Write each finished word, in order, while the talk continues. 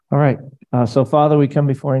All right. So, Father, we come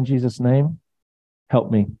before you in Jesus' name.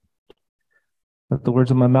 Help me. Let the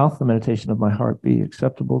words of my mouth, the meditation of my heart be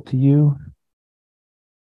acceptable to you.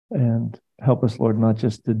 And help us, Lord, not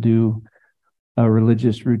just to do a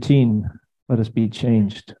religious routine. Let us be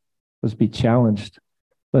changed. Let us be challenged.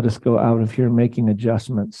 Let us go out of here making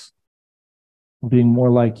adjustments, being more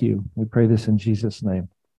like you. We pray this in Jesus' name.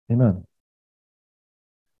 Amen.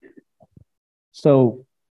 So,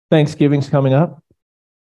 Thanksgiving's coming up.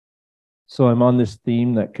 So I'm on this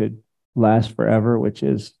theme that could last forever, which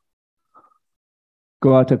is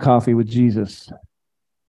go out to coffee with Jesus,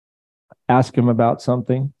 ask him about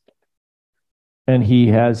something, and he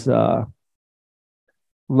has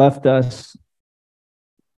left us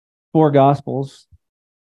 4 gospels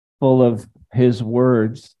full of his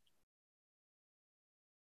words.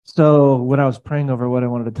 So when I was praying over what I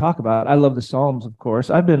wanted to talk about, I love the Psalms, of course.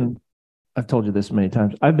 I've told you this many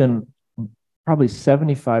times. I've been probably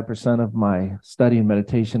 75% of my study and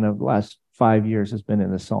meditation of the last 5 years has been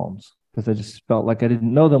in the Psalms, because I just felt like I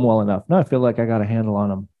didn't know them well enough. Now I feel like I got a handle on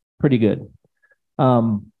them pretty good.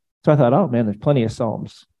 So I thought, oh man, there's plenty of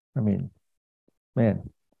Psalms. I mean,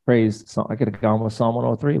 man, praise. I could have gone with Psalm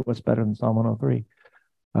 103. What's better than Psalm 103?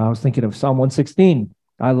 I was thinking of Psalm 116.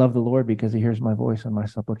 I love the Lord because he hears my voice and my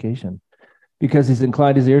supplication. Because he's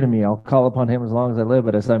inclined his ear to me, I'll call upon him as long as I live.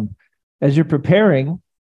 But as you're preparing,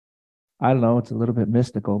 I don't know, it's a little bit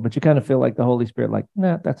mystical, but you kind of feel like the Holy Spirit, like,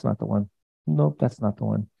 nah, that's not the one. Nope, that's not the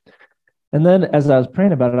one. And then as I was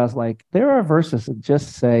praying about it, I was like, there are verses that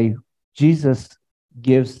just say Jesus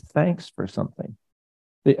gives thanks for something.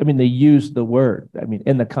 They use the word.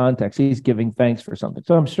 In the context, he's giving thanks for something.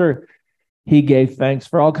 So I'm sure he gave thanks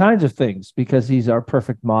for all kinds of things because he's our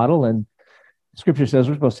perfect model. And Scripture says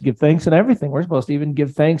we're supposed to give thanks in everything. We're supposed to even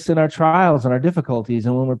give thanks in our trials and our difficulties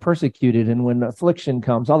and when we're persecuted and when affliction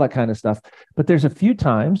comes, all that kind of stuff. But there's a few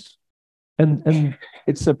times, and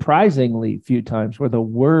it's surprisingly few times, where the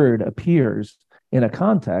word appears in a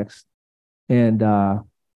context. And the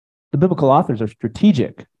biblical authors are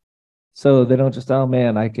strategic. So they don't just, oh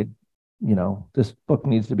man, this book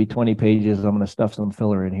needs to be 20 pages. I'm going to stuff some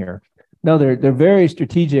filler in here. No, they're very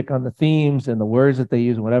strategic on the themes and the words that they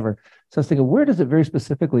use and whatever. So I was thinking, where does it very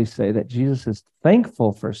specifically say that Jesus is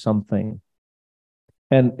thankful for something?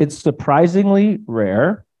 And it's surprisingly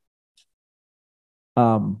rare,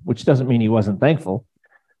 which doesn't mean he wasn't thankful,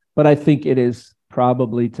 but I think it is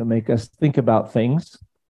probably to make us think about things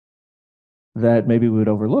that maybe we would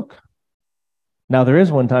overlook. Now, there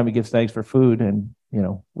is one time he gives thanks for food, and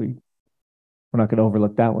we're not going to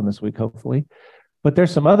overlook that one this week, hopefully. But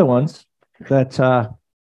there's some other ones that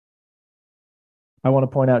I want to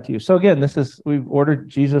point out to you. So again, we've ordered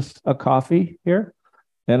Jesus a coffee here,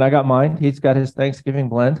 and I got mine. He's got his Thanksgiving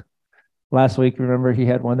blend. Last week, remember, he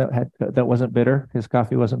had one that wasn't bitter. His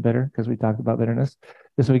coffee wasn't bitter because we talked about bitterness.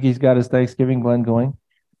 This week, he's got his Thanksgiving blend going.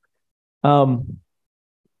 And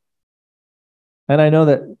I know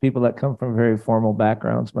that people that come from very formal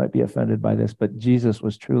backgrounds might be offended by this, but Jesus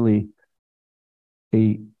was truly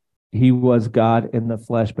he was God in the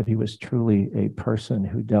flesh, but he was truly a person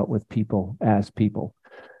who dealt with people as people.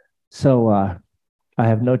 So I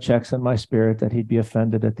have no checks in my spirit that he'd be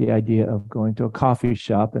offended at the idea of going to a coffee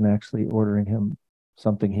shop and actually ordering him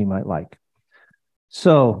something he might like.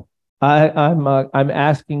 So I'm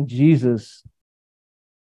asking Jesus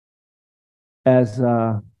as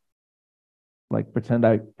pretend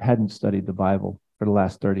I hadn't studied the Bible for the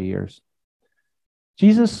last 30 years.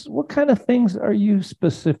 Jesus, what kind of things are you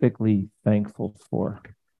specifically thankful for?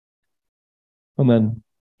 And then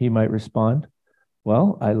he might respond,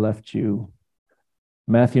 well, I left you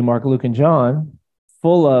Matthew, Mark, Luke, and John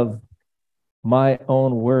full of my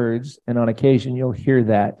own words. And on occasion, you'll hear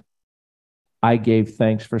that I gave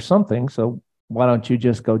thanks for something. So why don't you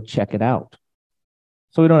just go check it out?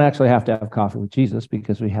 So we don't actually have to have coffee with Jesus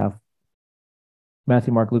because we have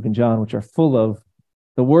Matthew, Mark, Luke, and John, which are full of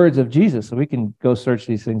the words of Jesus. So we can go search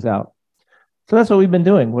these things out. So that's what we've been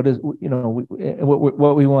doing. What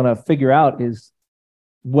we want to figure out is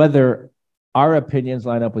whether our opinions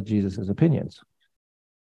line up with Jesus's opinions.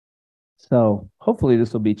 So hopefully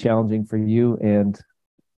this will be challenging for you. And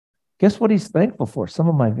guess what he's thankful for? Some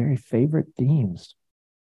of my very favorite themes.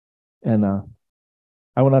 And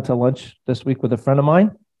I went out to lunch this week with a friend of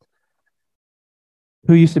mine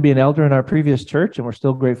who used to be an elder in our previous church, and we're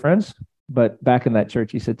still great friends. But back in that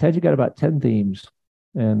church, he said, Ted, you got about 10 themes,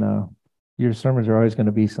 and your sermons are always going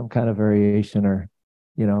to be some kind of variation or,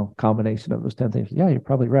 combination of those 10 themes. Yeah, you're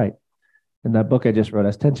probably right. And that book I just wrote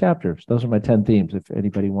has 10 chapters. Those are my 10 themes if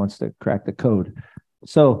anybody wants to crack the code.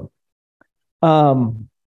 So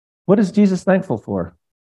what is Jesus thankful for?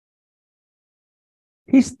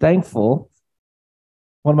 He's thankful.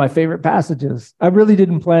 One of my favorite passages. I really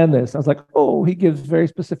didn't plan this. I was like, oh, he gives very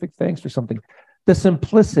specific thanks for something. The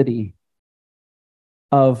simplicity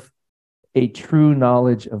of a true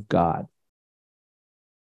knowledge of God.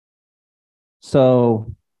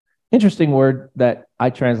 So, interesting word that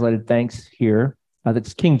I translated thanks here.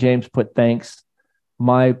 That's King James put thanks.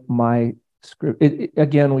 My script.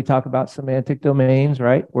 Again, we talk about semantic domains,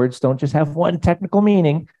 right? Words don't just have one technical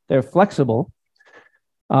meaning; they're flexible.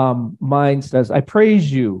 Mine says, "I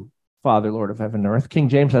praise you, Father, Lord of heaven and earth." King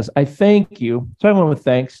James says, "I thank you." So I went with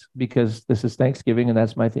thanks because this is Thanksgiving and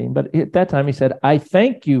that's my theme. But at that time, he said, "I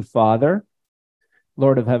thank you, Father,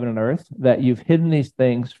 Lord of heaven and earth, that you've hidden these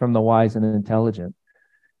things from the wise and intelligent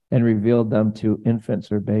and revealed them to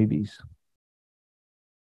infants or babies."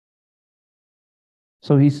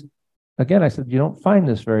 So again, I said, you don't find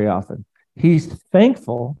this very often. He's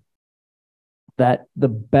thankful that the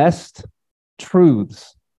best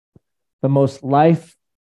truths, the most life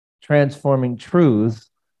transforming truths,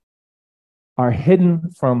 are hidden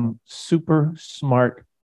from super smart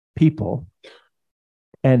people,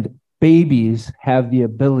 and babies have the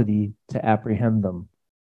ability to apprehend them.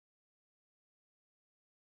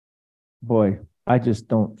 Boy, I just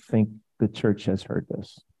don't think the church has heard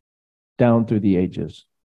this down through the ages.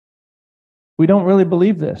 We don't really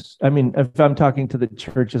believe this. I mean, if I'm talking to the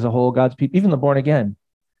church as a whole, God's people, even the born again,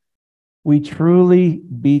 we truly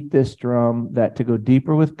beat this drum that to go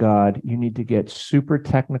deeper with God, you need to get super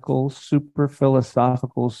technical, super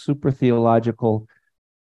philosophical, super theological.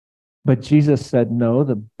 But Jesus said, no,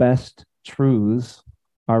 the best truths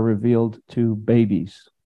are revealed to babies.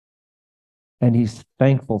 And he's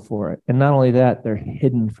thankful for it. And not only that, they're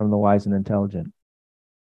hidden from the wise and intelligent.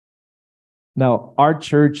 Now, our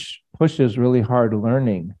church pushes really hard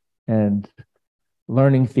learning and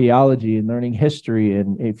learning theology and learning history.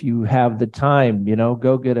 And if you have the time,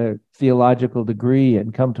 go get a theological degree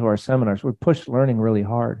and come to our seminars. We push learning really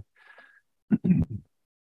hard.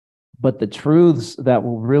 But the truths that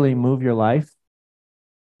will really move your life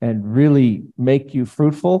and really make you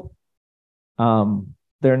fruitful,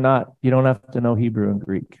 they're not, you don't have to know Hebrew and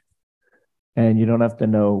Greek. And you don't have to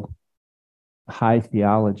know high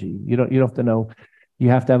theology. You don't have to know, you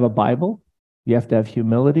have to have a Bible, you have to have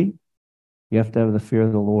humility, you have to have the fear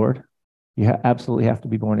of the Lord. You absolutely have to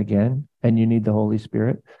be born again, and you need the Holy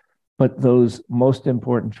Spirit. But those most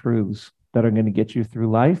important truths that are going to get you through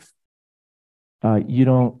life, you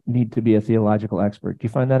don't need to be a theological expert. Do you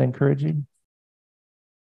find that encouraging?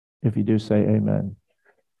 If you do, say amen.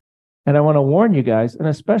 And I want to warn you guys, and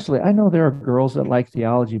especially, I know there are girls that like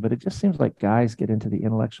theology, but it just seems like guys get into the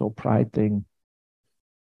intellectual pride thing.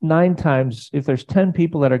 9 times, if there's 10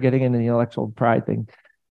 people that are getting into the intellectual pride thing,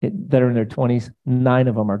 that are in their 20s, 9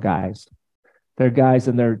 of them are guys. They're guys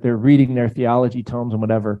and they're reading their theology tomes and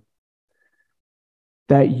whatever.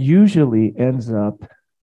 That usually ends up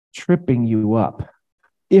tripping you up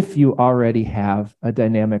if you already have a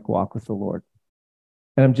dynamic walk with the Lord.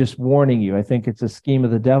 And I'm just warning you, I think it's a scheme of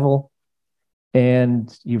the devil.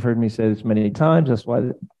 And you've heard me say this many times. That's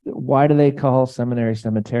why do they call seminary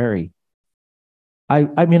cemetery?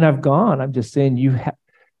 I mean, I've gone. I'm just saying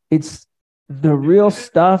it's the real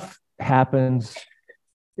stuff happens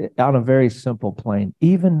on a very simple plane,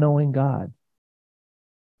 even knowing God.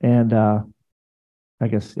 And I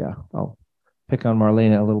guess, yeah, I'll pick on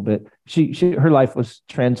Marlena a little bit. Her life was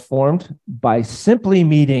transformed by simply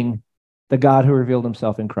meeting the God who revealed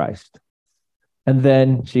himself in Christ. And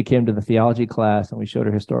then she came to the theology class and we showed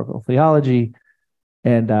her historical theology.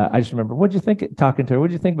 And I just remember, what'd you think, talking to her,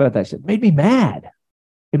 what'd you think about that? She said, it made me mad.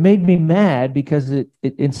 It made me mad because it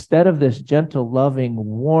instead of this gentle, loving,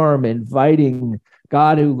 warm, inviting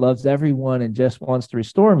God who loves everyone and just wants to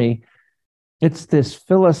restore me, it's this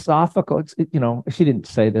philosophical, she didn't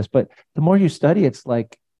say this, but the more you study, it's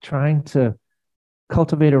like trying to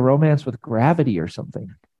cultivate a romance with gravity or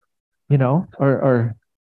something, or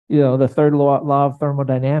the third law of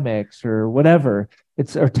thermodynamics or whatever.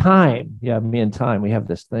 Or time. Yeah, me and time, we have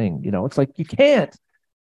this thing, it's like you can't.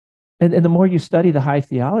 And the more you study the high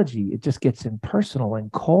theology, it just gets impersonal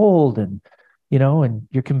and cold and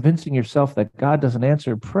you're convincing yourself that God doesn't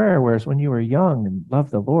answer prayer. Whereas when you were young and loved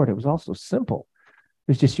the Lord, it was also simple.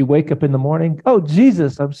 It was just you wake up in the morning, oh,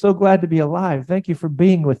 Jesus, I'm so glad to be alive. Thank you for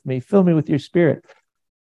being with me. Fill me with your spirit.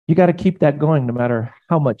 You got to keep that going no matter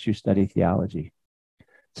how much you study theology.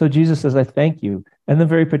 So Jesus says, I thank you. And then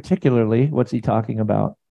very particularly, what's he talking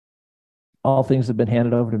about? All things have been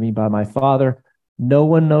handed over to me by my Father. No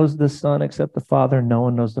one knows the Son except the Father. No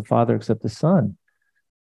one knows the Father except the Son.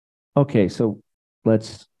 Okay, so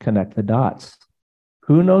let's connect the dots.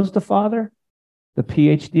 Who knows the Father? The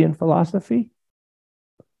PhD in philosophy?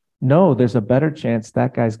 no, there's a better chance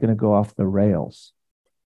that guy's going to go off the rails.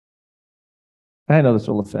 I know this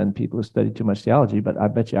will offend people who study too much theology, but I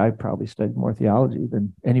bet you I probably studied more theology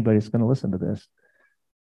than anybody that's going to listen to this.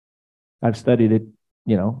 I've studied it,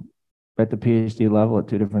 at the PhD level at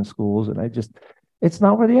 2 different schools, and it's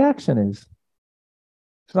not where the action is.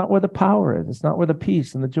 It's not where the power is. It's not where the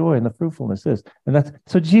peace and the joy and the fruitfulness is. And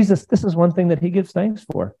so Jesus, this is one thing that he gives thanks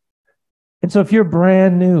for. And so if you're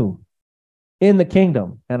brand new in the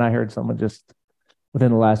kingdom, and I heard someone just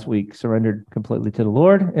within the last week surrendered completely to the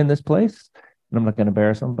Lord in this place, and I'm not going to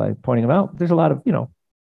embarrass them by pointing them out. There's a lot of,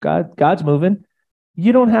 God's moving.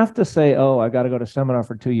 You don't have to say, oh, I got to go to seminar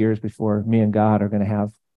for 2 years before me and God are going to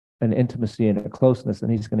have an intimacy and a closeness,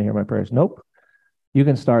 and he's going to hear my prayers. Nope. You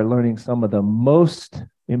can start learning some of the most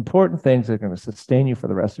important things that are going to sustain you for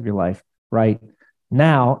the rest of your life right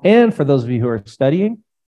now. And for those of you who are studying,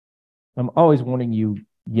 I'm always warning you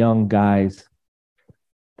young guys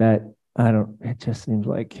that it just seems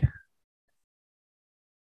like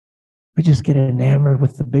we just get enamored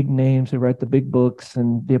with the big names who write the big books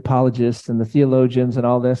and the apologists and the theologians and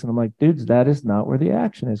all this. And I'm like, dudes, that is not where the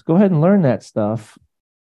action is. Go ahead and learn that stuff.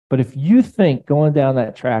 But if you think going down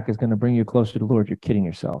that track is going to bring you closer to the Lord, you're kidding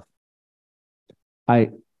yourself. I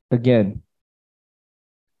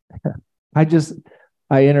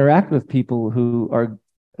interact with people who are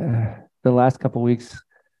the last couple of weeks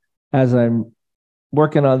as I'm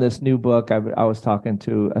working on this new book. I was talking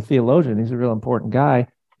to a theologian. He's a real important guy.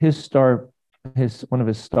 One of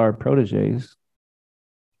his star proteges,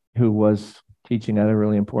 who was teaching at a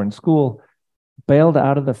really important school, bailed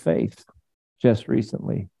out of the faith just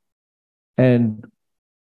recently. And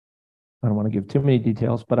I don't want to give too many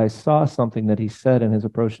details, but I saw something that he said in his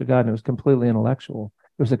approach to God, and it was completely intellectual.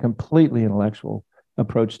 It was a completely intellectual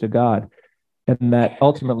approach to God. And that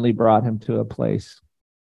ultimately brought him to a place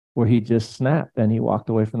where he just snapped and he walked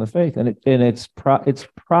away from the faith. And it's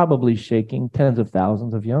probably shaking tens of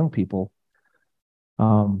thousands of young people,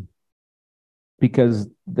 because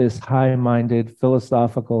this high-minded,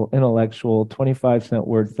 philosophical, intellectual, 25-cent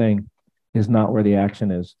word thing is not where the action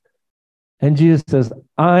is. And Jesus says,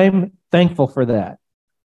 I'm thankful for that.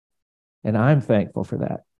 And I'm thankful for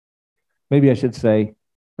that. Maybe I should say,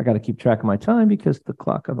 I got to keep track of my time because the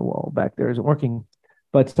clock on the wall back there isn't working.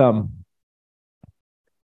 But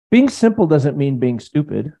being simple doesn't mean being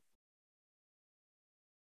stupid,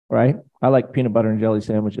 right? I like peanut butter and jelly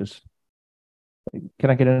sandwiches. Can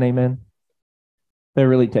I get an amen? They're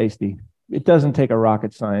really tasty. It doesn't take a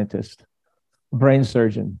rocket scientist, brain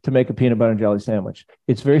surgeon to make a peanut butter and jelly sandwich.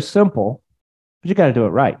 It's very simple, but you got to do it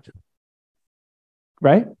right.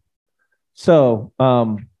 Right? So,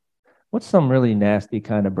 what's some really nasty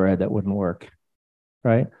kind of bread that wouldn't work?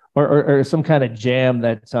 Right? Or some kind of jam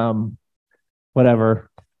that's whatever.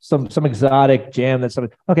 Some exotic jam that's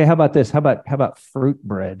okay. How about this? How about fruit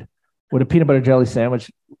bread? Would a peanut butter jelly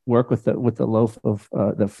sandwich work with the loaf of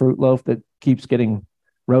the fruit loaf that keeps getting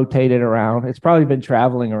rotated around? It's probably been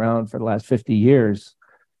traveling around for the last 50 years.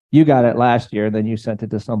 You got it last year, and then you sent it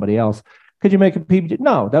to somebody else. Could you make a PB?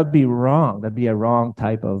 No, that would be wrong. That'd be a wrong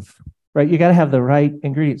type of, right? You got to have the right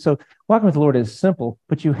ingredients. So walking with the Lord is simple,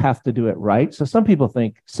 but you have to do it right. So some people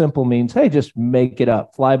think simple means, hey, just make it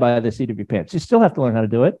up, fly by the seat of your pants. You still have to learn how to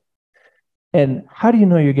do it. And how do you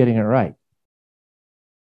know you're getting it right?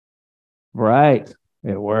 Right.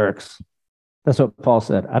 It works. That's what Paul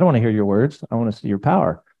said. I don't want to hear your words. I want to see your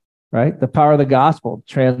power, right? The power of the gospel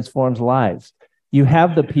transforms lives. You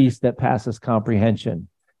have the peace that passes comprehension.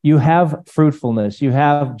 You have fruitfulness. You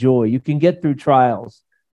have joy. You can get through trials.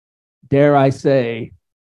 Dare I say,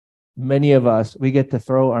 many of us, we get to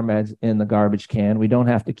throw our meds in the garbage can. We don't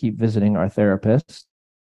have to keep visiting our therapists.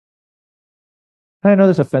 I know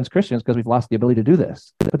this offends Christians because we've lost the ability to do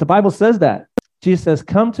this. But the Bible says that. Jesus says,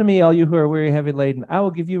 come to me, all you who are weary, heavy laden. I will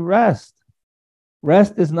give you rest.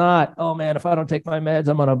 Rest is not, oh man, if I don't take my meds,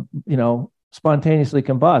 I'm going to, spontaneously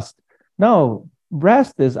combust. No,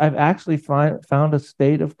 rest is I've actually found a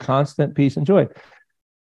state of constant peace and joy.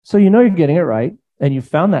 So you're getting it right, and you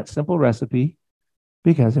found that simple recipe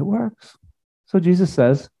because it works. So Jesus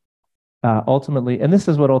says, ultimately, and this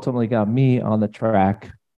is what ultimately got me on the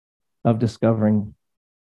track of discovering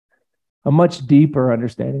a much deeper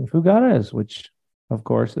understanding of who God is, which, of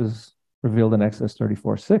course, is revealed in Exodus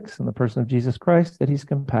 34:6 in the person of Jesus Christ, that he's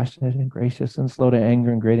compassionate and gracious and slow to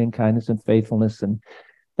anger and great in kindness and faithfulness. And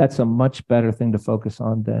that's a much better thing to focus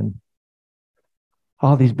on than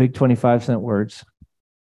all these big 25-cent words.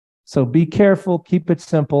 So be careful, keep it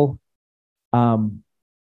simple.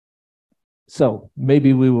 So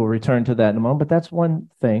maybe we will return to that in a moment, but that's one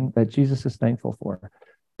thing that Jesus is thankful for.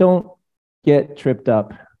 Don't get tripped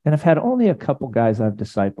up And I've had only a couple guys I've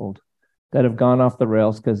discipled that have gone off the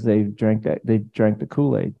rails because they drank the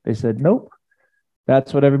Kool-Aid. They said, nope,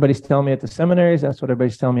 that's what everybody's telling me at the seminaries. That's what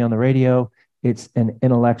everybody's telling me on the radio. It's an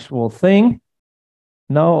intellectual thing.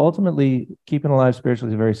 No, ultimately, keeping alive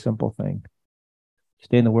spiritually is a very simple thing. You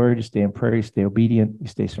stay in the Word, you stay in prayer, you stay obedient, you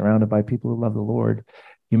stay surrounded by people who love the Lord.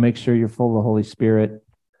 You make sure you're full of the Holy Spirit.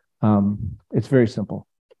 It's very simple.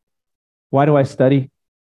 Why do I study?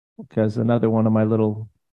 Because another one of my little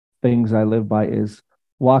things I live by is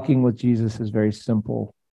walking with Jesus is very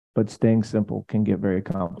simple, but staying simple can get very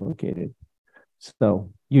complicated.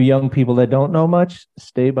 So you young people that don't know much,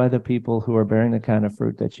 stay by the people who are bearing the kind of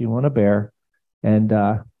fruit that you want to bear, and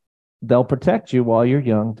they'll protect you while you're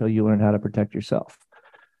young till you learn how to protect yourself.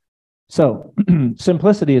 So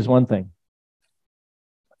simplicity is one thing.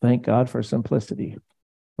 Thank God for simplicity.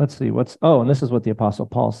 Let's see and this is what the Apostle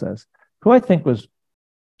Paul says, who I think was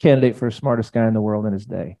candidate for smartest guy in the world in his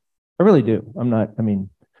day. I really do.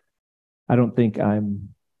 I don't think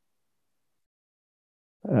I'm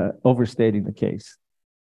overstating the case.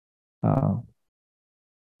 A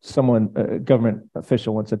government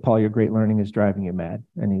official once said, Paul, your great learning is driving you mad.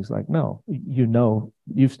 And he's like, no,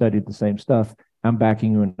 you've studied the same stuff. I'm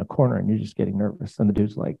backing you in a corner and you're just getting nervous. And the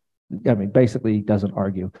dude's like, basically he doesn't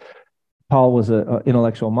argue. Paul was an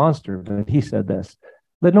intellectual monster, but he said this,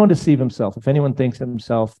 let no one deceive himself. If anyone thinks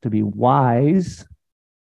himself to be wise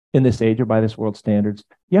in this age or by this world's standards,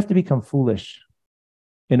 you have to become foolish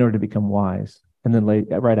in order to become wise. And then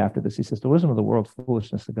right after this, he says, the wisdom of the world,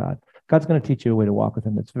 foolishness of God. God's going to teach you a way to walk with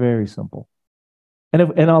him that's very simple.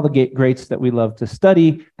 And all the greats that we love to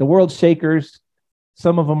study, the world shakers,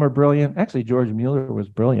 some of them are brilliant. Actually, George Mueller was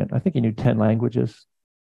brilliant. I think he knew 10 languages.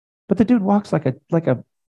 But the dude walks like a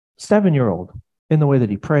 7-year-old in the way that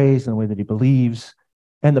he prays and the way that he believes.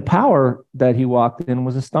 And the power that he walked in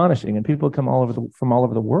was astonishing. And people come from all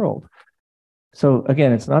over the world. So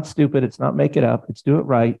again, it's not stupid. It's not make it up. It's do it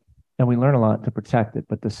right. And we learn a lot to protect it.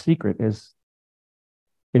 But the secret is,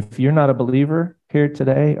 if you're not a believer here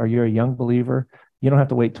today, or you're a young believer, you don't have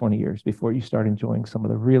to wait 20 years before you start enjoying some of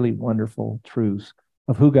the really wonderful truths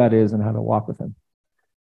of who God is and how to walk with him.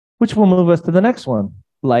 Which will move us to the next one,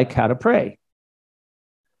 like how to pray.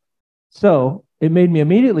 So it made me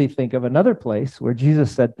immediately think of another place where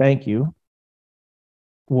Jesus said thank you,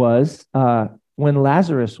 was when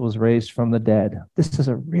Lazarus was raised from the dead. This is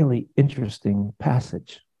a really interesting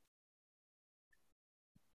passage.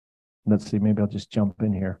 Let's see, maybe I'll just jump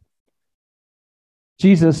in here.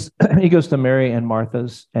 Jesus, he goes to Mary and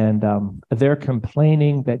Martha's, and they're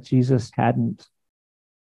complaining that Jesus hadn't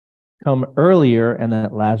come earlier and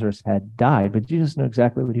that Lazarus had died, but Jesus knew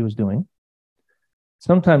exactly what he was doing.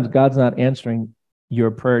 Sometimes God's not answering your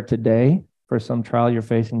prayer today for some trial you're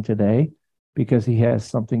facing today because he has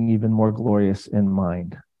something even more glorious in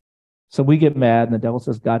mind. So we get mad and the devil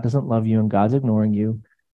says God doesn't love you and God's ignoring you.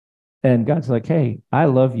 And God's like, hey, I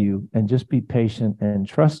love you, and just be patient and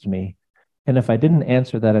trust me. And if I didn't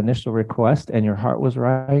answer that initial request and your heart was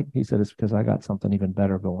right, he said, it's because I got something even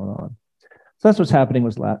better going on. So that's what's happening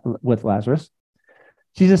with Lazarus.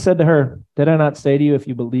 Jesus said to her, did I not say to you, if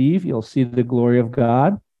you believe, you'll see the glory of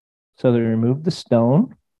God? So they removed the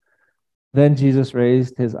stone. Then Jesus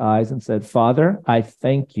raised his eyes and said, Father, I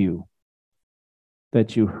thank you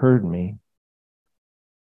that you heard me.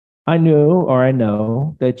 I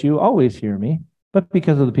know that you always hear me, but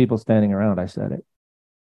because of the people standing around, I said it,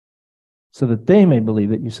 so that they may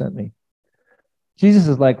believe that you sent me. Jesus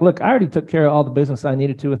is like, look, I already took care of all the business I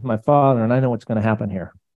needed to with my Father, and I know what's going to happen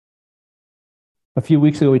here. A few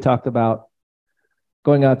weeks ago, we talked about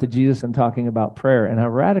going out to Jesus and talking about prayer and how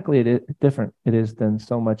radically different it is than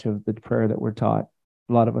so much of the prayer that we're taught.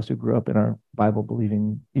 A lot of us who grew up in our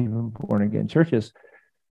Bible-believing, even born-again churches,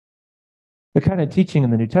 the kind of teaching in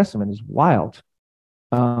the New Testament is wild.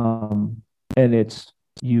 And it's,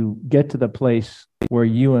 you get to the place where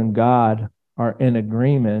you and God are in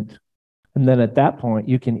agreement. And then at that point,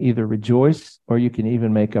 you can either rejoice or you can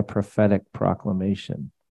even make a prophetic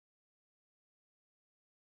proclamation.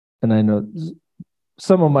 And I know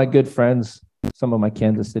some of my good friends, some of my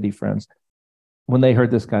Kansas City friends, when they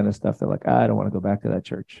heard this kind of stuff, they're like, I don't want to go back to that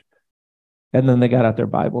church. And then they got out their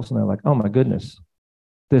Bibles and they're like, oh my goodness,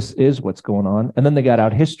 this is what's going on. And then they got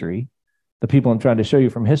out history, the people I'm trying to show you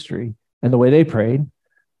from history, and the way they prayed,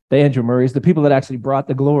 the Andrew Murrays, the people that actually brought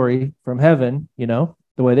the glory from heaven, the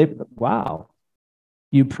way wow.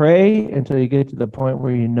 You pray until you get to the point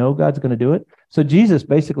where you know God's going to do it. So Jesus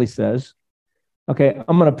basically says, okay,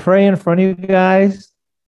 I'm going to pray in front of you guys,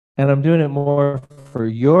 and I'm doing it more for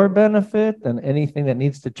your benefit than anything that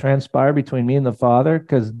needs to transpire between me and the Father,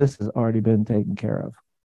 because this has already been taken care of.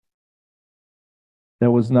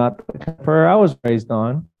 That was not the kind of prayer I was raised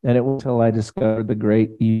on. And it was until I discovered the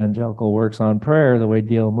great evangelical works on prayer, the way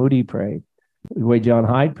D.L. Moody prayed, the way John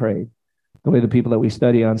Hyde prayed, the way the people that we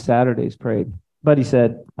study on Saturdays prayed. But he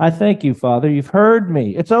said, I thank you, Father. You've heard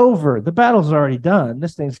me. It's over. The battle's already done.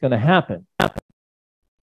 This thing's going to happen.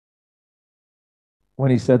 When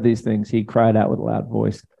he said these things, he cried out with a loud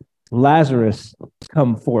voice, Lazarus,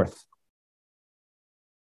 come forth.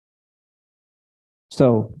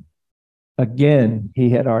 So again, he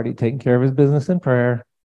had already taken care of his business in prayer.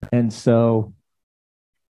 And so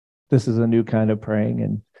this is a new kind of praying.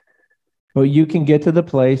 And but you can get to the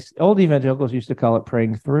place, old evangelicals used to call it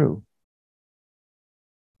praying through.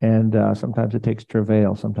 And sometimes it takes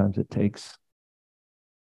travail. Sometimes it takes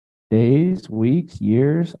days, weeks,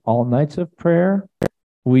 years, all nights of prayer.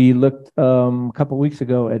 We looked a couple weeks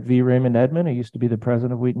ago at V. Raymond Edmond, who used to be the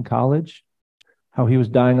president of Wheaton College, how he was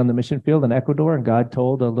dying on the mission field in Ecuador, and God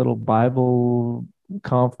told a little Bible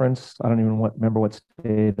conference, I don't even remember what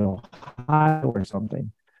state, Ohio or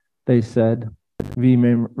something. They said, V.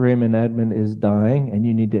 Raymond Edmond is dying, and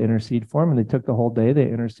you need to intercede for him. And they took the whole day, they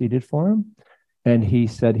interceded for him. And he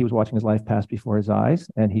said he was watching his life pass before his eyes,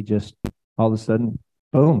 and he just, all of a sudden,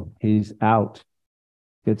 boom, he's out.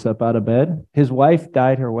 Gets up out of bed. His wife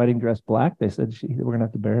dyed her wedding dress black. They said, we're going to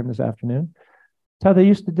have to bury him this afternoon. That's how they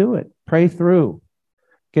used to do it. Pray through.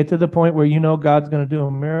 Get to the point where you know God's going to do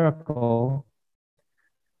a miracle.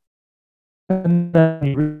 And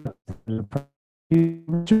then you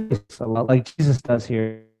rejoice a lot like Jesus does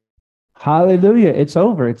here. Hallelujah. It's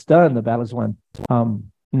over. It's done. The battle's won.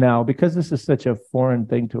 Now, because this is such a foreign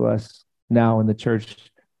thing to us now in the church,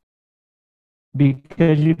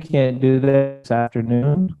 because you can't do this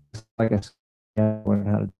afternoon, like I said, learn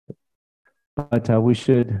how to do it. But we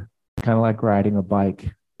should, kind of like riding a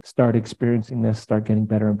bike, start experiencing this, start getting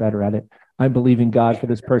better and better at it. I'm believing God for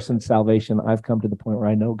this person's salvation. I've come to the point where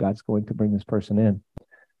I know God's going to bring this person in.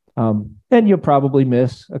 And you'll probably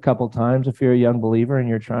miss a couple times if you're a young believer and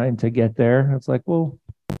you're trying to get there. It's like, well,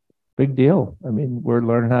 big deal. I mean, we're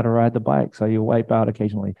learning how to ride the bike, so you wipe out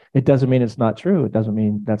occasionally. It doesn't mean it's not true. It doesn't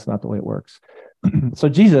mean that's not the way it works. So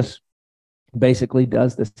Jesus basically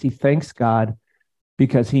does this. He thanks God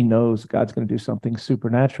because he knows God's going to do something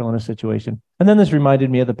supernatural in a situation. And then this reminded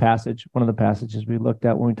me of the passage, one of the passages we looked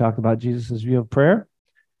at when we talked about Jesus' view of prayer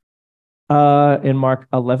in Mark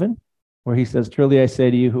 11, where he says, truly I say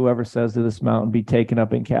to you, whoever says to this mountain, be taken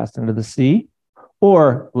up and cast into the sea,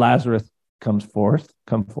 or Lazarus come forth,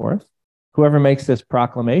 whoever makes this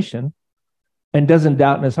proclamation and doesn't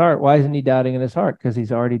doubt in his heart. Why isn't he doubting in his heart? Because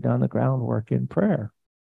he's already done the groundwork in prayer.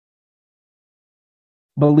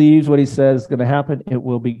 Believes what he says is going to happen, it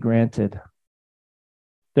will be granted.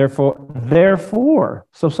 Therefore,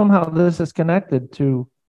 so somehow this is connected to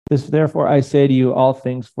this, therefore I say to you, all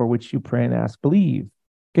things for which you pray and ask, believe.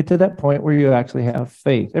 Get to that point where you actually have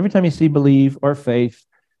faith. Every time you see believe or faith,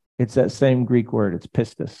 it's that same Greek word. It's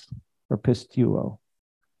pistis or pistuo.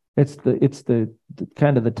 It's the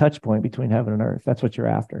kind of the touch point between heaven and earth. That's what you're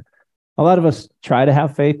after. A lot of us try to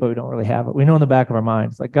have faith, but we don't really have it. We know in the back of our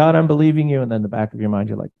minds, like, God, I'm believing you. And then in the back of your mind,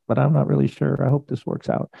 you're like, but I'm not really sure. I hope this works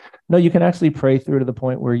out. No, you can actually pray through to the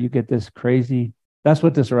point where you get this crazy. That's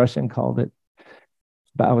what this Russian called it.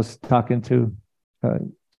 But I was talking to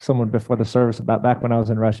someone before the service about back when I was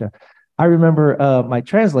in Russia. I remember my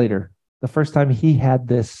translator, the first time he had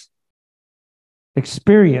this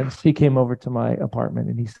experience, he came over to my apartment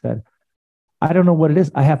and he said, I don't know what it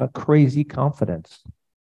is. I have a crazy confidence.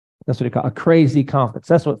 That's what he called a crazy confidence.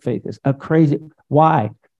 That's what faith is. A crazy.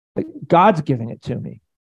 Why? God's giving it to me.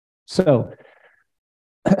 So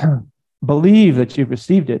believe that you've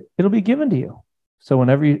received it. It'll be given to you. So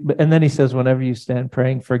whenever you, and then he says, whenever you stand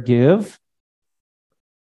praying, forgive.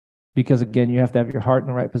 Because again, you have to have your heart in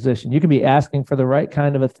the right position. You can be asking for the right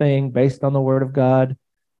kind of a thing based on the word of God.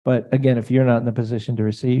 But again, if you're not in the position to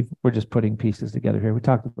receive, we're just putting pieces together here. We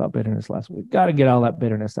talked about bitterness last week. Got to get all that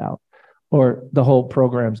bitterness out, or the whole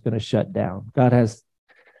program's going to shut down. God has,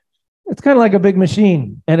 it's kind of like a big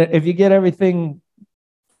machine. And if you get everything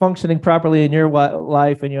functioning properly in your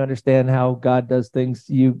life and you understand how God does things,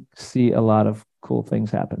 you see a lot of cool things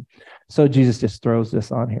happen. So Jesus just throws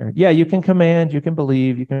this on here. Yeah, you can command, you can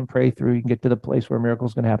believe, you can pray through, you can get to the place where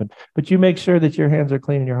miracles can happen. But you make sure that your hands are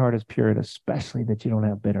clean and your heart is pure, and especially that you don't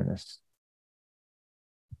have bitterness.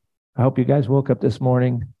 I hope you guys woke up this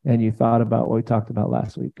morning and you thought about what we talked about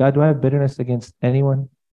last week. God, do I have bitterness against anyone?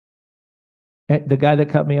 The guy that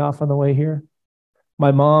cut me off on the way here?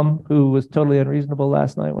 My mom, who was totally unreasonable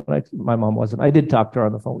last night. My mom wasn't. I did talk to her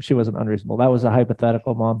on the phone. She wasn't unreasonable. That was a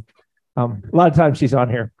hypothetical mom. A lot of times she's on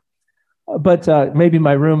here. But maybe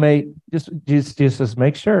my roommate, just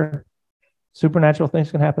make sure Supernatural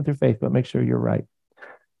things can happen through faith, but make sure you're right.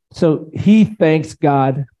 So he thanks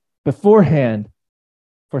God beforehand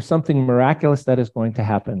for something miraculous that is going to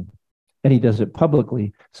happen. And he does it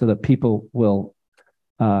publicly so that people will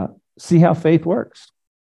see how faith works.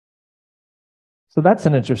 So that's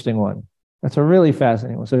an interesting one. That's a really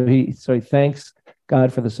fascinating one. So he thanks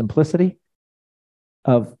God for the simplicity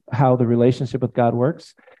of how the relationship with God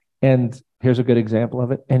works. And here's a good example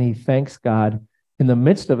of it. And he thanks God in the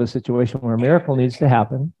midst of a situation where a miracle needs to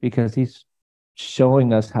happen because he's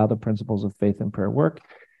showing us how the principles of faith and prayer work.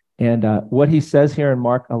 And what he says here in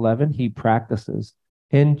Mark 11, he practices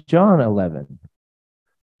in John 11.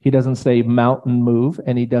 He doesn't say mountain move,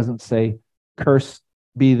 and he doesn't say cursed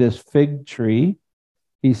be this fig tree.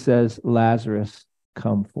 He says, Lazarus,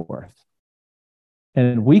 come forth.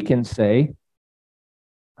 And we can say,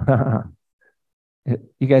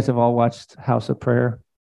 you guys have all watched House of Prayer,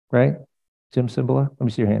 right? Jim Cymbala, let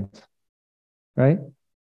me see your hands, right?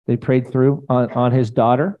 They prayed through on his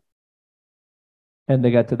daughter, and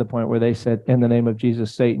they got to the point where they said, in the name of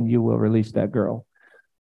Jesus, Satan, you will release that girl.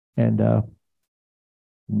 And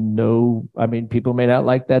no, I mean, people may not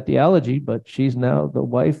like that theology, but she's now the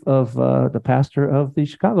wife of the pastor of the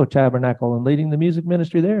Chicago Tabernacle and leading the music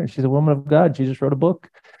ministry there. She's a woman of God. She just wrote a book.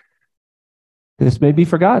 This may be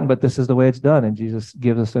forgotten, but this is the way it's done. And Jesus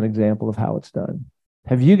gives us an example of how it's done.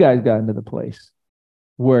 Have you guys gotten to the place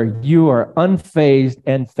where you are unfazed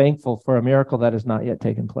and thankful for a miracle that has not yet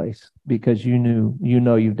taken place because you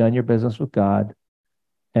know you've done your business with God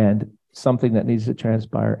and something that needs to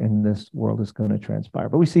transpire in this world is going to transpire?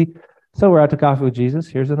 But we see, so we're out to coffee with Jesus.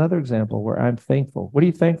 Here's another example where I'm thankful. What are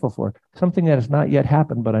you thankful for? Something that has not yet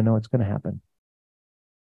happened, but I know it's going to happen.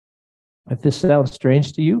 If this sounds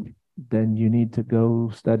strange to you, then you need to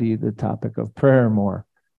go study the topic of prayer more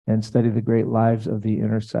and study the great lives of the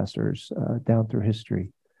intercessors down through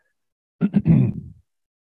history.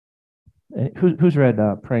 Who's read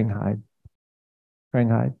Praying Hyde? Praying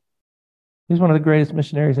Hyde. He's one of the greatest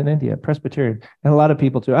missionaries in India, Presbyterian. And a lot of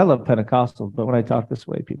people too. I love Pentecostals, but when I talk this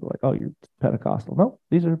way, people are like, oh, you're Pentecostal. No,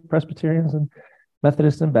 these are Presbyterians and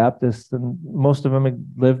Methodists and Baptists, and most of them had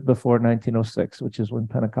lived before 1906, which is when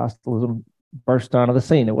Pentecostalism burst onto the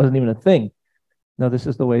scene. It wasn't even a thing. No, this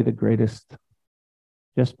is the way the greatest,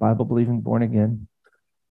 just Bible-believing, born-again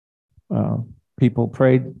people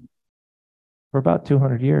prayed for about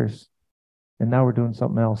 200 years. And now we're doing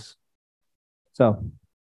something else. So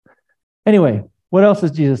anyway, what else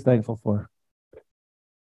is Jesus thankful for?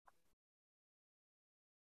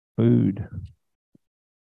 Food.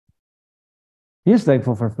 He is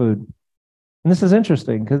thankful for food. And this is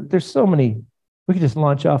interesting because there's so many, we could just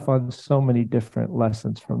launch off on so many different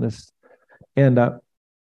lessons from this. And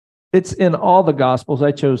it's in all the Gospels.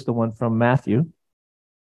 I chose the one from Matthew.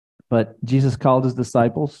 But Jesus called his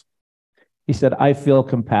disciples. He said, I feel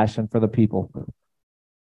compassion for the people.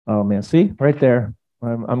 Oh, man. See, right there.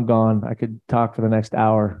 I'm gone. I could talk for the next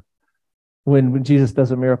hour. When Jesus does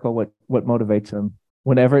a miracle, what motivates him?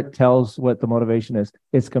 Whenever it tells what the motivation is,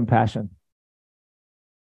 it's compassion.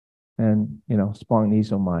 And,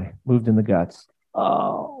 splongnisomai, moved in the guts.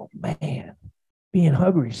 Oh, man, being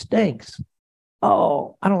hungry stinks.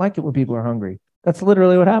 Oh, I don't like it when people are hungry. That's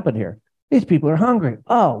literally what happened here. These people are hungry.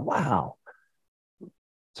 Oh, wow.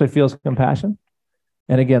 So he feels compassion.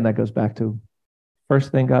 And again, that goes back to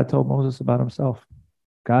first thing God told Moses about himself.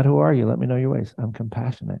 God, who are you? Let me know your ways. I'm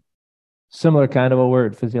compassionate. Similar kind of a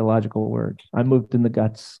word, physiological word. I moved in the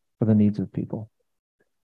guts for the needs of people.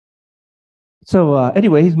 So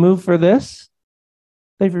anyway, he's moved for this.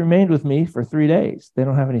 They've remained with me for 3 days. They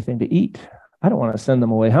don't have anything to eat. I don't want to send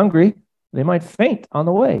them away hungry. They might faint on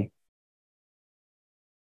the way.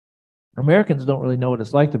 Americans don't really know what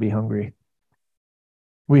it's like to be hungry.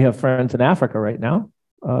 We have friends in Africa right now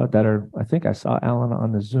that are, I think I saw Alan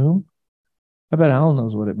on the Zoom. I bet Alan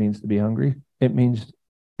knows what it means to be hungry. It means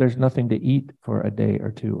there's nothing to eat for a day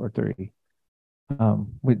or 2 or 3.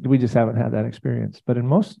 We just haven't had that experience. But in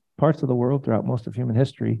most parts of the world, throughout most of human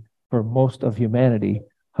history, for most of humanity,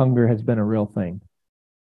 hunger has been a real thing.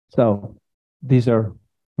 So these are,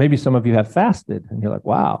 maybe some of you have fasted and you're like,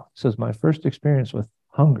 wow, this is my first experience with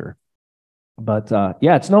hunger. But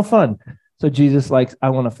yeah, it's no fun. So Jesus he's like, I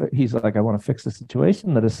want to fix the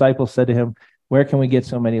situation. The disciples said to him, where can we get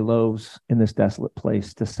so many loaves in this desolate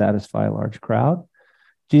place to satisfy a large crowd?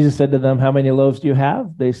 Jesus said to them, how many loaves do you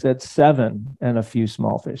have? They said 7 and a few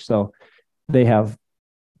small fish. So they have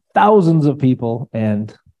thousands of people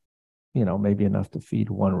and, maybe enough to feed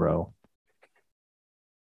 1 row.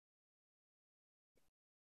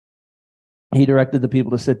 He directed the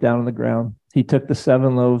people to sit down on the ground. He took the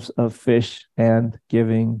 7 loaves of fish and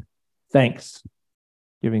giving thanks.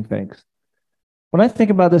 When I think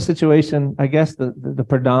about this situation, I guess the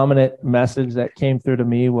predominant message that came through to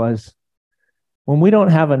me was when we don't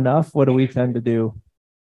have enough, what do we tend to do?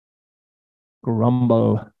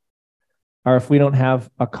 Grumble. Or if we don't have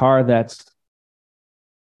a car that's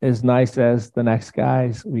as nice as the next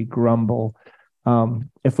guy's, we grumble.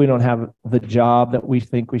 If we don't have the job that we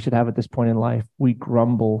think we should have at this point in life, we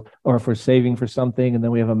grumble. Or if we're saving for something and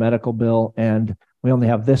then we have a medical bill and we only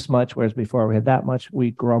have this much, whereas before we had that much,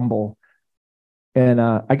 we grumble. And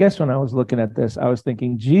I guess when I was looking at this, I was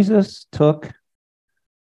thinking Jesus took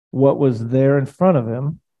what was there in front of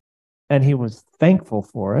him and he was thankful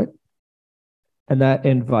for it. And that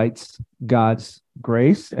invites God's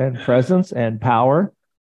grace and presence and power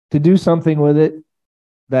to do something with it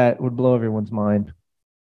that would blow everyone's mind.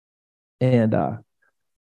 And I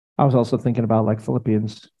was also thinking about like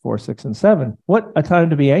Philippians 4, 6, and 7. What a time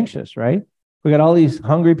to be anxious, right? We got all these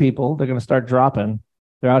hungry people. They're going to start dropping.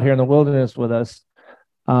 They're out here in the wilderness with us.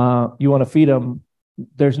 You want to feed them.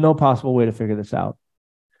 There's no possible way to figure this out.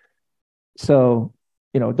 So,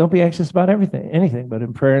 don't be anxious about anything, but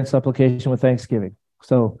in prayer and supplication with thanksgiving.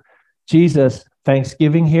 So Jesus,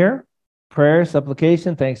 thanksgiving here, prayer,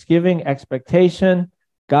 supplication, thanksgiving, expectation.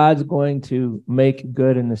 God's going to make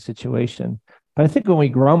good in the situation. But I think when we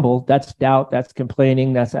grumble, that's doubt, that's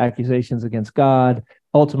complaining, that's accusations against God.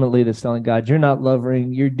 Ultimately, that's telling God, you're not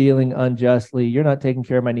loving, you're dealing unjustly, you're not taking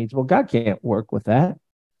care of my needs. Well, God can't work with that.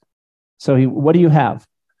 So what do you have?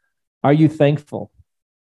 Are you thankful?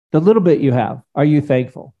 The little bit you have, are you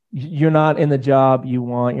thankful? You're not in the job you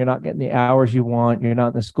want. You're not getting the hours you want. You're not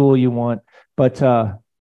in the school you want. But do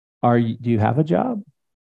you have a job?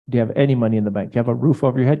 Do you have any money in the bank? Do you have a roof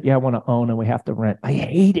over your head? Yeah, I want to own and we have to rent. I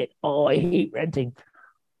hate it. Oh, I hate renting.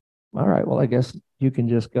 All right, well, I guess you can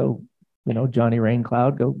just go, Johnny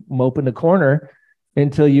Raincloud, go mope in the corner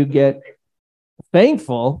until you get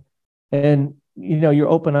thankful and, you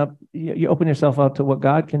open yourself up to what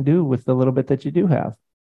God can do with the little bit that you do have.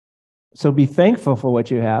 So be thankful for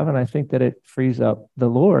what you have. And I think that it frees up the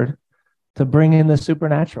Lord to bring in the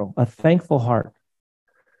supernatural, a thankful heart.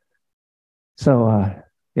 So,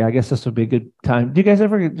 I guess this would be a good time. Do you guys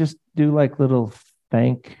ever just do like little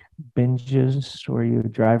thank binges where you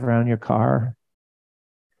drive around your car?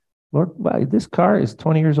 Lord, wow, this car is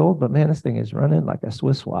 20 years old, but man, this thing is running like a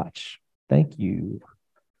Swiss watch. Thank you.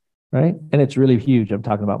 Right? And it's really huge. I'm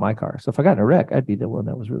talking about my car. So if I got in a wreck, I'd be the one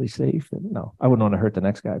that was really safe. And no, I wouldn't want to hurt the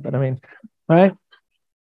next guy, but I mean, right?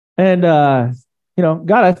 And,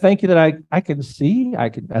 God, I thank you that I can see,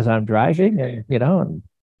 as I'm driving and, and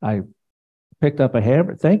I picked up a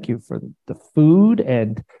hammer. Thank you for the food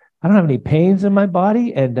and I don't have any pains in my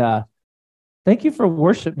body. And thank you for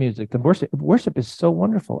worship music. The worship is so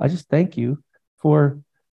wonderful. I just thank you for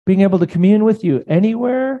being able to commune with you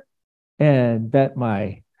anywhere and that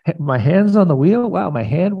my hand's on the wheel. Wow, my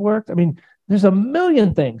hand worked. I mean, there's a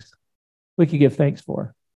million things we could give thanks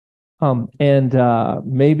for. And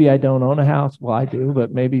maybe I don't own a house. Well, I do,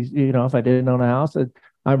 but maybe, if I didn't own a house,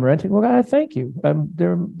 I'm renting. Well, God, I thank you. I'm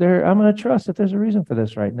going to trust that there's a reason for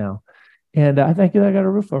this right now. And I thank you that I got a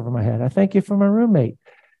roof over my head. I thank you for my roommate.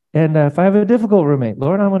 And if I have a difficult roommate,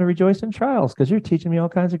 Lord, I'm going to rejoice in trials because you're teaching me all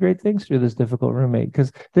kinds of great things through this difficult roommate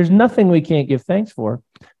because there's nothing we can't give thanks for.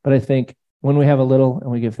 But I think when we have a little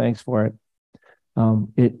and we give thanks for it,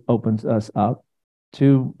 it opens us up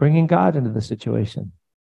to bringing God into the situation.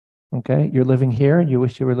 Okay, you're living here and you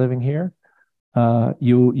wish you were living here.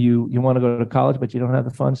 You want to go to college, but you don't have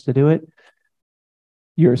the funds to do it.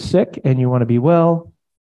 You're sick and you want to be well.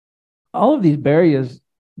 All of these barriers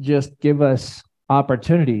just give us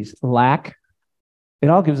opportunities. Lack, it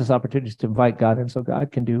all gives us opportunities to invite God in so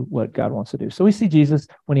God can do what God wants to do. So we see Jesus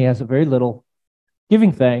when he has a very little,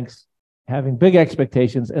 giving thanks, having big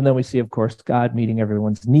expectations, and then we see, of course, God meeting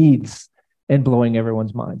everyone's needs and blowing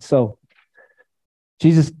everyone's mind. So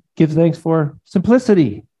Jesus gives thanks for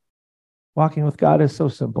simplicity. Walking with God is so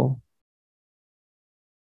simple.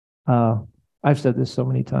 I've said this so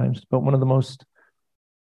many times, but one of the most,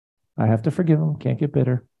 I have to forgive him, can't get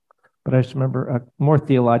bitter, but I just remember a more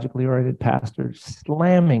theologically oriented pastor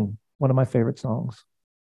slamming one of my favorite songs.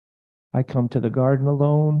 I come to the garden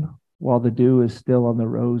alone while the dew is still on the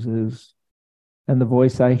roses, and the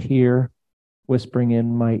voice I hear whispering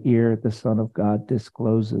in my ear, the Son of God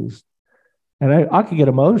discloses. And I could get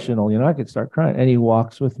emotional, I could start crying. And he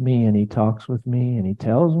walks with me and he talks with me and he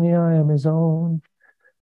tells me I am his own.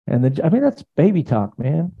 And that's baby talk,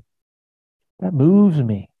 man. That moves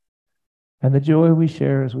me. And the joy we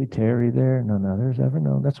share as we tarry there, none others ever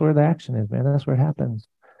known. That's where the action is, man. That's where it happens.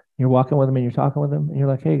 You're walking with him and you're talking with him and you're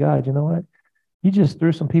like, hey, God, you know what? You just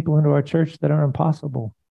threw some people into our church that are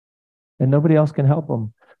impossible and nobody else can help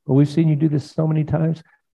them. but we've seen you do this so many times.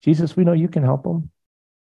 Jesus, we know you can help them.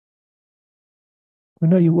 We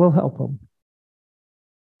know you will help them.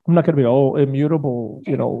 I'm not going to be, immutable,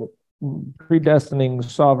 predestining,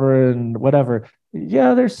 sovereign, whatever.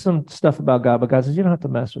 Yeah, there's some stuff about God, but God says, you don't have to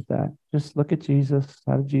mess with that. Just look at Jesus.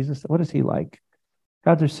 What is he like?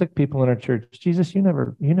 God, there's sick people in our church. Jesus, you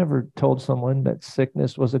never told someone that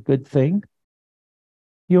sickness was a good thing.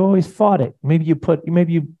 You always fought it. Maybe you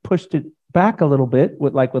pushed it back a little bit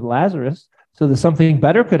with Lazarus so that something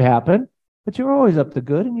better could happen, but you were always up to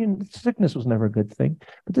good, and sickness was never a good thing.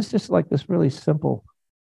 But this is just like this really simple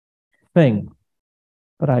thing.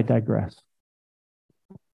 But I digress.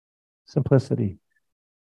 Simplicity.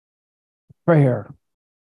 Prayer.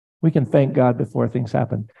 We can thank God before things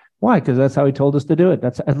happen. Why? Because that's how he told us to do it.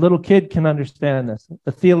 A little kid can understand this.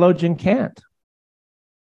 The theologian can't.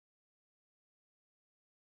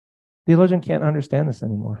 Theologian can't understand this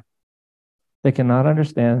anymore. They cannot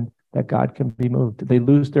understand that God can be moved. They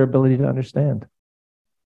lose their ability to understand.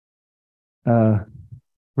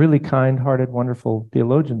 Really kind-hearted, wonderful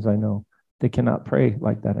theologians I know, they cannot pray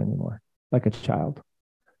like that anymore, like a child.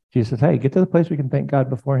 Jesus says, hey, get to the place where you can thank God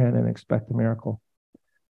beforehand and expect a miracle.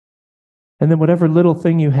 And then whatever little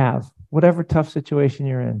thing you have, whatever tough situation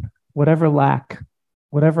you're in, whatever lack,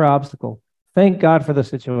 whatever obstacle, thank God for the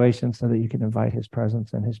situation so that you can invite his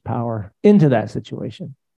presence and his power into that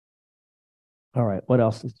situation. All right, what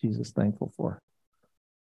else is Jesus thankful for?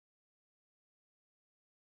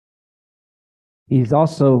 He's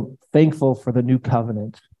also thankful for the new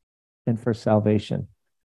covenant and for salvation.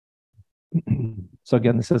 So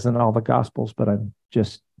again, this isn't all the Gospels, but I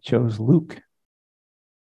just chose Luke.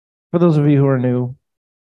 For those of you who are new,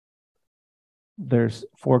 there's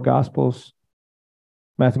 4 Gospels: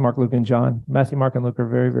 Matthew, Mark, Luke, and John. Matthew, Mark, and Luke are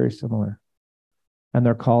very, very similar. And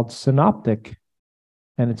they're called synoptic.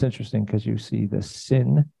 And it's interesting because you see the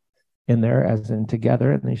sin in there as in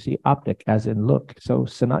together, and then you see optic as in look. So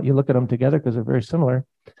you look at them together because they're very similar.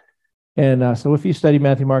 And so if you study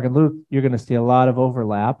Matthew, Mark, and Luke, you're going to see a lot of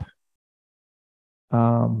overlap.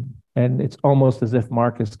 And it's almost as if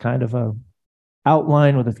Mark is kind of a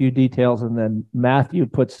outline with a few details, and then Matthew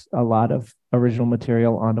puts a lot of original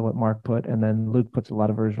material onto what Mark put, and then Luke puts a lot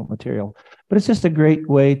of original material. But it's just a great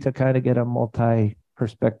way to kind of get a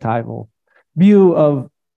multi-perspectival view of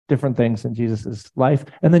different things in Jesus's life.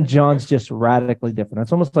 And then John's just radically different.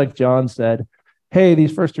 It's almost like John said, hey,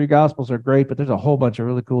 these first 3 Gospels are great, but there's a whole bunch of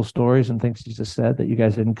really cool stories and things Jesus said that you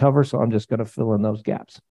guys didn't cover, so I'm just going to fill in those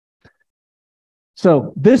gaps.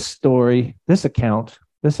 So this story, this account,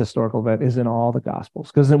 this historical event is in all the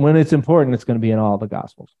Gospels, because when it's important, it's going to be in all the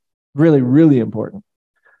Gospels. Really, really important.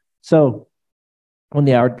 So when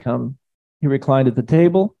the hour had come, he reclined at the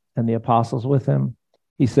table, and the apostles with him.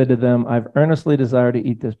 He said to them, I've earnestly desired to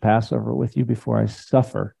eat this Passover with you before I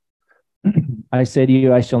suffer. I say to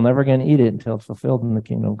you, I shall never again eat it until it's fulfilled in the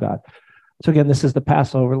kingdom of God. So again, this is the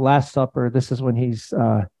Passover, Last Supper. This is when he's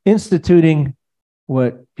instituting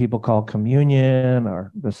what people call communion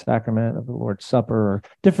or the sacrament of the Lord's Supper, or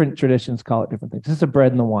different traditions call it different things. This is the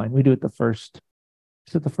bread and the wine. We do it the first.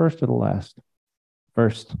 Is it the first or the last?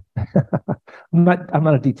 First. I'm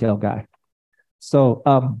not a detail guy.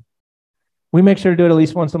 So we make sure to do it at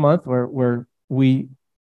least once a month where we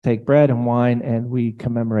take bread and wine and we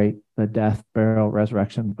commemorate the death, burial,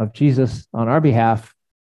 resurrection of Jesus on our behalf.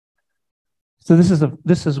 So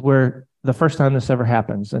this is where the first time this ever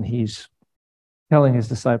happens, and he's telling his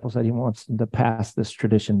disciples that he wants them to pass this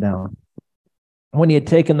tradition down. When he had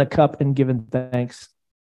taken the cup and given thanks,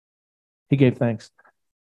 he gave thanks.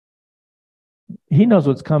 He knows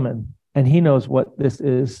what's coming, and he knows what this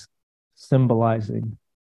is symbolizing.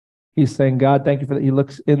 He's saying, God, thank you for that. He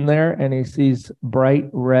looks in there and he sees bright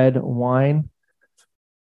red wine.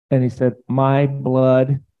 And he said, my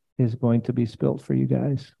blood is going to be spilled for you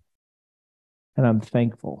guys. And I'm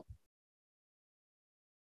thankful.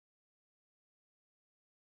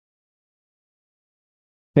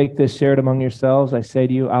 Take this, share it among yourselves. I say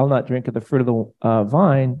to you, I'll not drink of the fruit of the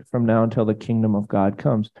vine from now until the kingdom of God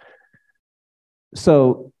comes.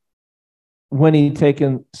 So when he'd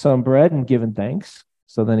taken some bread and given thanks,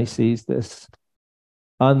 so then he sees this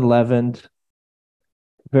unleavened,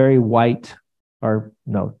 very white, or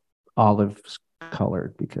no, olive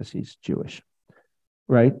colored because he's Jewish,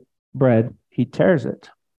 right? Bread, he tears it.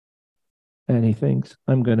 And he thinks,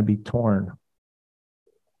 I'm going to be torn.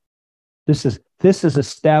 This is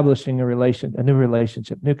establishing a new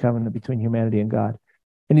relationship, new covenant between humanity and God.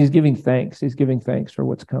 And he's giving thanks. He's giving thanks for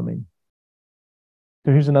what's coming.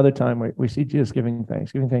 So here's another time where we see Jesus giving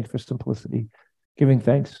thanks for simplicity, giving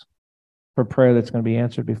thanks for prayer that's going to be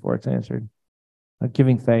answered before it's answered,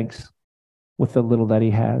 giving thanks with the little that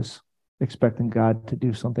he has, expecting God to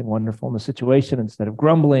do something wonderful in the situation instead of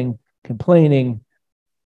grumbling, complaining.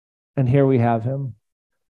 And here we have him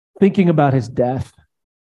thinking about his death.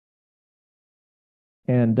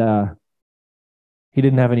 And he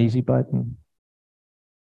didn't have an easy button.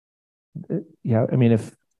 Yeah, I mean,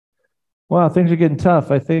 wow, things are getting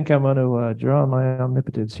tough. I think I'm going to draw on my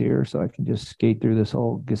omnipotence here so I can just skate through this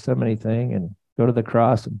whole Gethsemane thing and go to the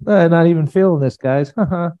cross. And not even feeling this, guys.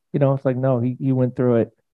 It's like, no, he went through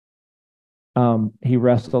it. He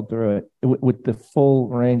wrestled through it with the full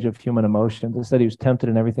range of human emotions. It said he was tempted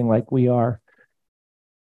in everything like we are.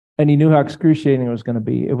 And he knew how excruciating it was going to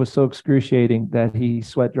be. It was so excruciating that he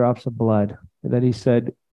sweat drops of blood, that he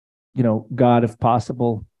said, God, if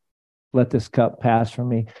possible, let this cup pass from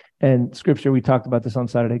me. And scripture, we talked about this on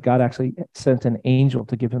Saturday, God actually sent an angel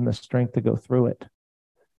to give him the strength to go through it.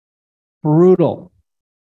 Brutal.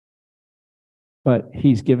 But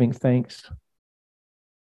he's giving thanks,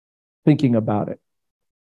 thinking about it,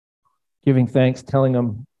 giving thanks, telling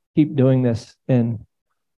him, keep doing this in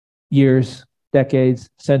years, decades,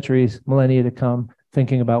 centuries, millennia to come,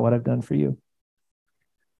 thinking about what I've done for you.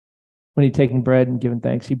 When he'd taken bread and given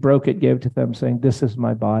thanks, he broke it, gave it to them, saying, this is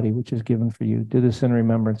my body, which is given for you. Do this in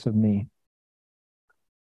remembrance of me.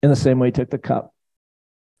 In the same way, he took the cup.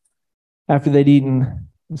 After they'd eaten,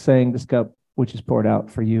 saying, this cup, which is poured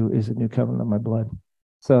out for you, is a new covenant of my blood.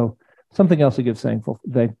 So something else he gives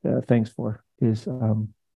thanks for is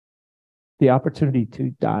the opportunity to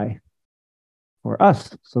die for us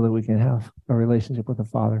so that we can have a relationship with the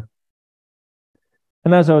Father.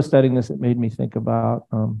 And as I was studying this, it made me think about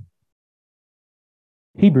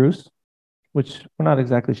Hebrews, which we're not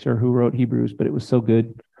exactly sure who wrote Hebrews, but it was so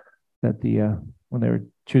good that when they were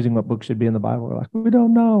choosing what book should be in the Bible, we're like, we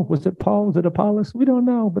don't know. Was it Paul? Was it Apollos? We don't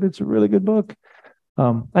know, but it's a really good book.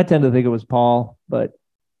 I tend to think it was Paul, but it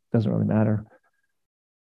doesn't really matter.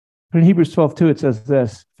 But in Hebrews 12:2, it says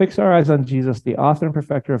this, fix our eyes on Jesus, the author and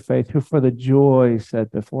perfecter of faith, who for the joy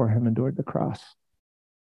set before him endured the cross.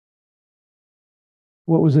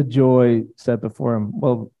 What was a joy set before him?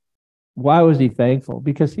 Well, why was he thankful?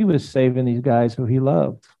 Because he was saving these guys who he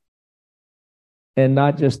loved. And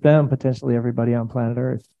not just them, potentially everybody on planet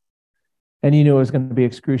Earth. And he knew it was going to be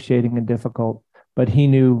excruciating and difficult, but he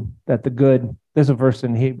knew that there's a verse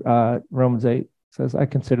in Romans 8 says, I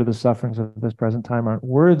consider the sufferings of this present time aren't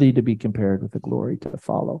worthy to be compared with the glory to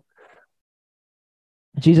follow.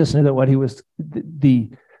 Jesus knew that what he was, the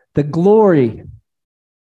glory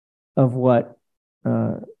of what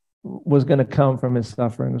was going to come from his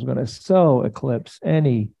suffering was going to so eclipse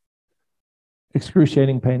any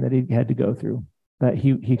excruciating pain that he had to go through, that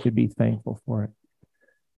he could be thankful for it.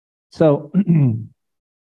 So,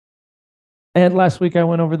 and last week I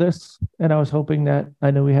went over this, and I was hoping that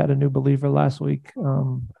I knew we had a new believer last week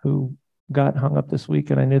who got hung up this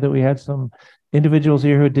week, and I knew that we had some individuals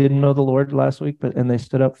here who didn't know the Lord last week, and they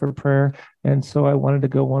stood up for prayer, and so I wanted to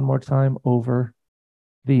go one more time over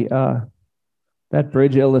that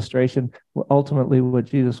bridge illustration. Ultimately, what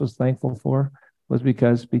Jesus was thankful for was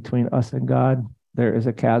because between us and God, there is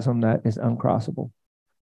a chasm that is uncrossable.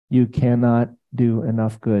 You cannot do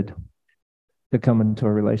enough good to come into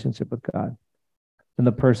a relationship with God. And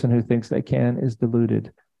the person who thinks they can is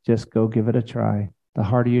deluded. Just go give it a try. The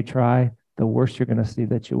harder you try, the worse you're going to see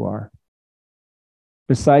that you are.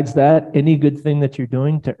 Besides that, any good thing that you're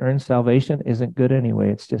doing to earn salvation isn't good anyway.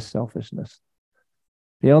 It's just selfishness.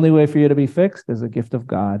 The only way for you to be fixed is a gift of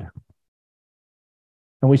God.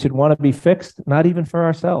 And we should want to be fixed, not even for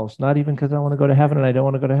ourselves, not even because I want to go to heaven and I don't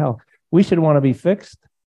want to go to hell. We should want to be fixed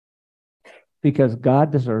because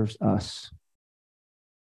God deserves us.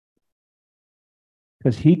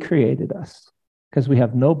 Because he created us. Because we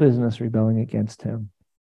have no business rebelling against him.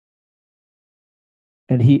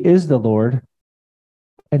 And he is the Lord.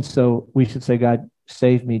 And so we should say, God,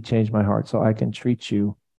 save me, change my heart so I can treat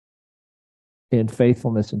you in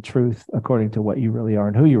faithfulness and truth according to what you really are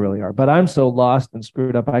and who you really are. But I'm so lost and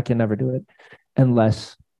screwed up, I can never do it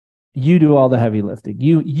unless you do all the heavy lifting.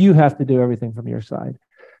 You have to do everything from your side.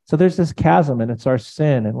 So there's this chasm, and it's our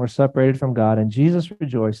sin, and we're separated from God. And Jesus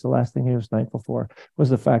rejoiced. The last thing he was thankful for was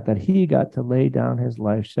the fact that he got to lay down his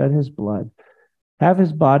life, shed his blood, have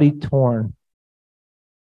his body torn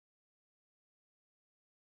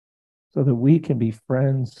so that we can be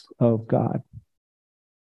friends of God.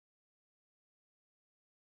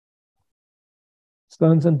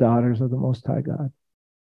 Sons and daughters of the Most High God.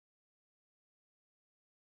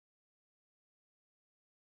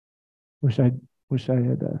 Wish I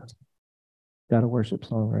had got a worship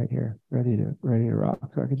song right here, ready to rock,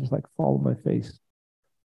 so I could just like fall on my face,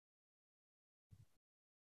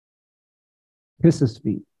 kiss his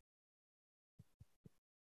feet.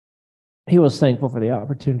 he was thankful for the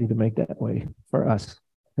opportunity to make that way for us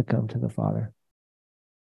to come to the Father.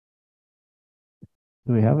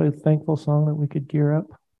 Do we have a thankful song that we could gear up?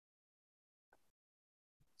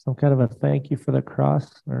 Some kind of a thank you for the cross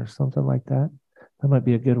or something like that? That might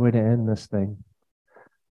be a good way to end this thing.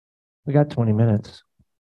 We got 20 minutes.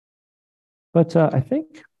 But I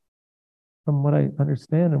think from what I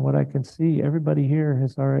understand and what I can see, everybody here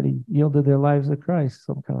has already yielded their lives to Christ.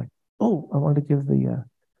 So I'm kind of like, oh, I wanted to give the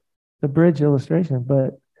bridge illustration,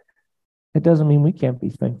 but it doesn't mean we can't be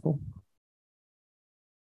thankful.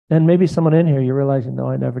 And maybe someone in here, you're realizing, no,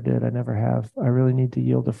 I never did. I never have. I really need to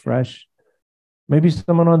yield afresh. Maybe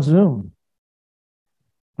someone on Zoom.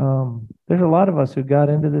 There's a lot of us who got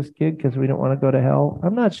into this gig because we don't want to go to hell.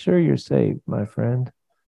 I'm not sure you're saved, my friend.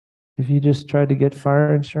 If you just tried to get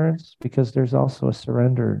fire insurance, because there's also a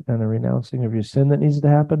surrender and a renouncing of your sin that needs to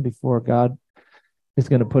happen before God is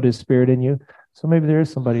going to put his spirit in you. So maybe there is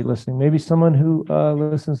somebody listening. Maybe someone who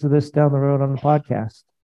listens to this down the road on the podcast.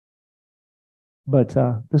 But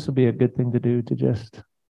this would be a good thing to do, to just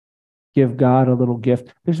give God a little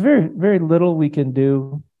gift. There's very, very little we can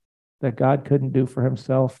do that God couldn't do for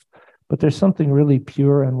himself. But there's something really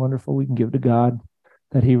pure and wonderful we can give to God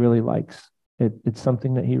that he really likes. It's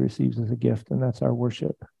something that he receives as a gift, and that's our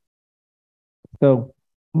worship. So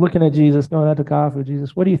looking at Jesus, going out to coffee with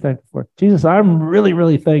Jesus, what are you thankful for? Jesus, I'm really,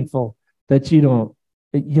 really thankful that you don't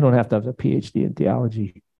have to have a PhD in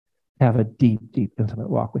theology, have a deep, deep, intimate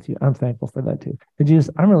walk with you. I'm thankful for that too. And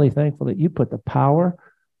Jesus, I'm really thankful that you put the power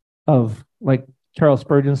of, like Charles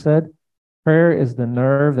Spurgeon said, prayer is the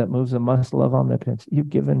nerve that moves the muscle of omnipotence. You've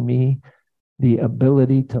given me the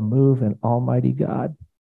ability to move in Almighty God.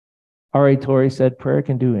 R.A. Torrey said, prayer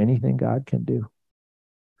can do anything God can do.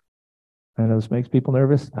 I know this makes people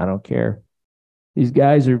nervous. I don't care. These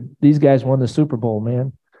guys won the Super Bowl,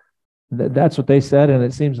 man. That's what they said, and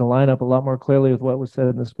it seems to line up a lot more clearly with what was said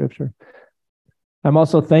in the scripture. I'm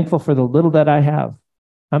also thankful for the little that I have.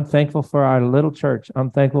 I'm thankful for our little church.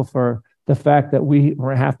 I'm thankful for the fact that we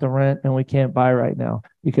have to rent and we can't buy right now,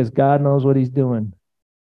 because God knows what he's doing,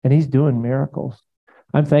 and he's doing miracles.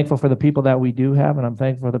 I'm thankful for the people that we do have, and I'm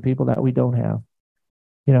thankful for the people that we don't have.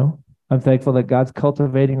 I'm thankful that God's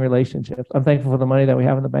cultivating relationships. I'm thankful for the money that we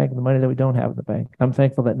have in the bank and the money that we don't have in the bank. I'm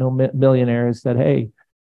thankful that no millionaire has said, hey,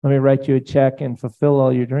 let me write you a check and fulfill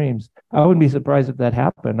all your dreams. I wouldn't be surprised if that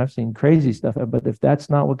happened. I've seen crazy stuff, but if that's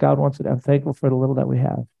not what God wants, I'm thankful for the little that we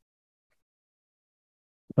have.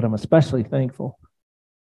 But I'm especially thankful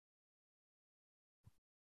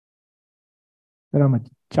that I'm a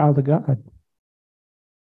child of God.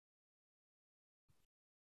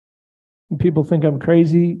 When people think I'm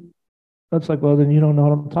crazy, that's like, well, then you don't know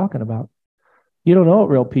what I'm talking about. You don't know what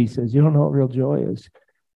real peace is. You don't know what real joy is.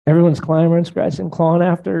 Everyone's clamoring, scratching, clawing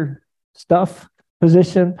after stuff,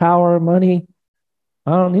 position, power, money.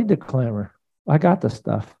 I don't need to clamor. I got the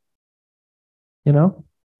stuff. He's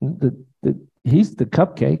the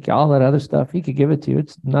cupcake. All that other stuff, he could give it to you.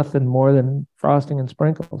 It's nothing more than frosting and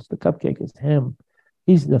sprinkles. The cupcake is him.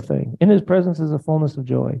 He's the thing. In his presence is a fullness of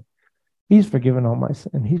joy. He's forgiven all my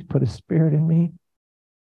sin. He's put his spirit in me.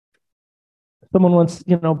 Someone once,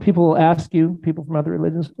 people will ask you, people from other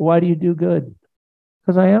religions, why do you do good?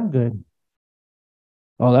 Because I am good.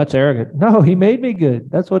 Oh, that's arrogant. No, he made me good.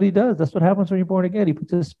 That's what he does. That's what happens when you're born again. He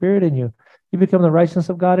puts his spirit in you. You become the righteousness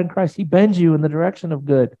of God in Christ. He bends you in the direction of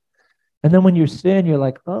good. And then when you sin, you're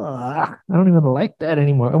like, oh, I don't even like that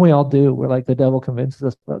anymore. And we all do. We're like, the devil convinces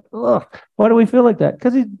us, but why do we feel like that?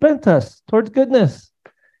 Because he's bent us towards goodness.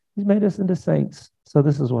 He's made us into saints. So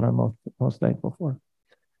this is what I'm most thankful for.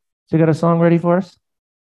 So you got a song ready for us?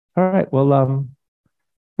 All right. Well, how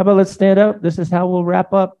about let's stand up? This is how we'll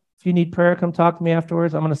wrap up. If you need prayer, come talk to me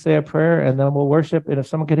afterwards. I'm going to say a prayer and then we'll worship. And if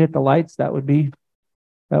someone could hit the lights, that would be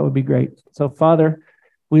great. So Father,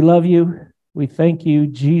 we love you. We thank you,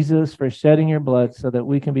 Jesus, for shedding your blood so that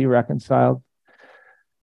we can be reconciled,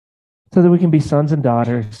 so that we can be sons and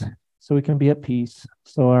daughters, so we can be at peace.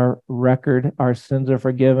 So our sins are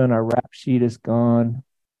forgiven. Our rap sheet is gone.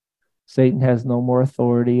 Satan has no more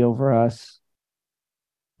authority over us.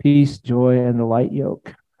 Peace, joy, and the light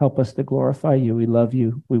yoke. Help us to glorify you. We love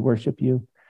you. We worship you.